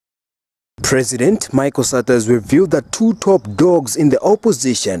President Michael Sata has revealed that two top dogs in the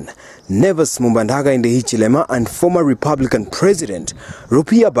opposition, Nevas Mumbandhaga in the Hichilema and former Republican President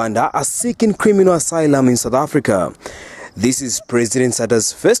Rupiah Banda, are seeking criminal asylum in South Africa. This is President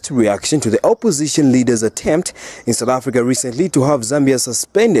Sata's first reaction to the opposition leader's attempt in South Africa recently to have Zambia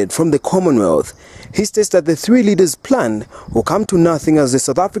suspended from the Commonwealth. He states that the three leaders' plan will come to nothing as the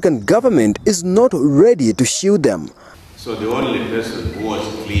South African government is not ready to shield them. So the only person who was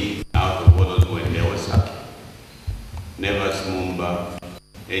clean out of all those when there was Sata. Nevas Mumba,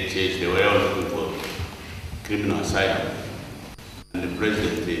 HH, they were all looking for criminal asylum. And the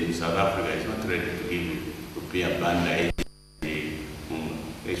president in South Africa is not ready to give Rupiah Banda.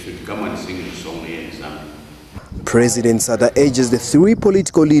 They should come and sing a song here in Zambia. President Sata urges the three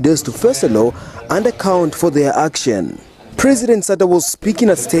political leaders to first allow and account for their action. President Sata was speaking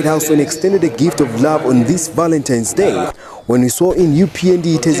at State House when he extended a gift of love on this Valentine's Day, when we saw in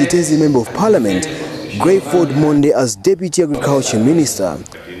UPND Tezi Member of Parliament, Greyford Monde as Deputy Agriculture Minister.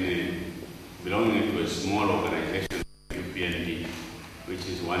 Belonging to a small organization, UPND, which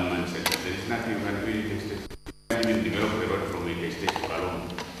is one-man sector, there is nothing you can do in the state. You can't even develop a road from the state to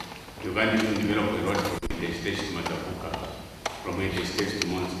Kalonga. You can't even develop a road from the state to Matapuka, from the state to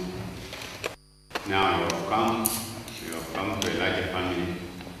Monza. Now you have come to a larger family,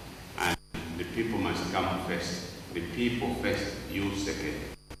 and the people must come first. The people first, you second.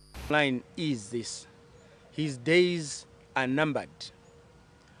 Line is this: his days are numbered.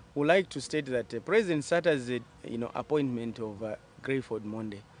 Would like to state that President Sata's appointment of Greyford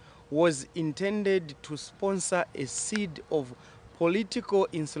Monde was intended to sponsor a seed of political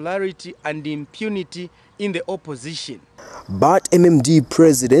insularity and impunity in the opposition. But MMD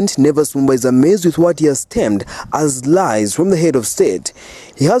President Nevas Mumba is amazed with what he has termed as lies from the head of state.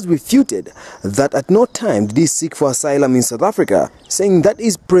 He has refuted that at no time did he seek for asylum in South Africa, saying that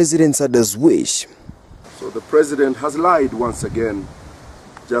is President Sata's wish. So the president has lied once again,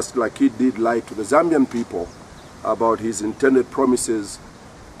 just like he did lie to the Zambian people about his intended promises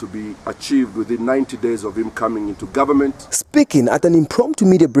to be achieved within 90 days of him coming into government. Speaking at an impromptu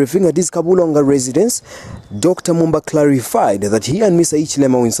media briefing at his Kabulonga residence, Dr. Mumba clarified that he and Mr.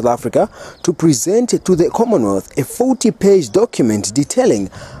 Hichilema were in South Africa to present to the Commonwealth a 40-page document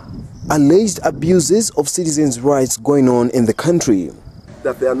detailing alleged abuses of citizens' rights going on in the country.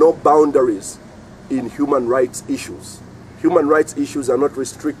 That there are no boundaries in human rights issues. Human rights issues are not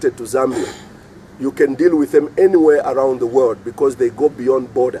restricted to Zambia. You can deal with them anywhere around the world because they go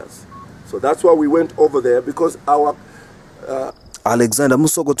beyond borders. So that's why we went over there, because our... Alexander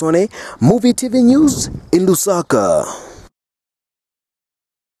Musogotone, Muvi TV News in Lusaka.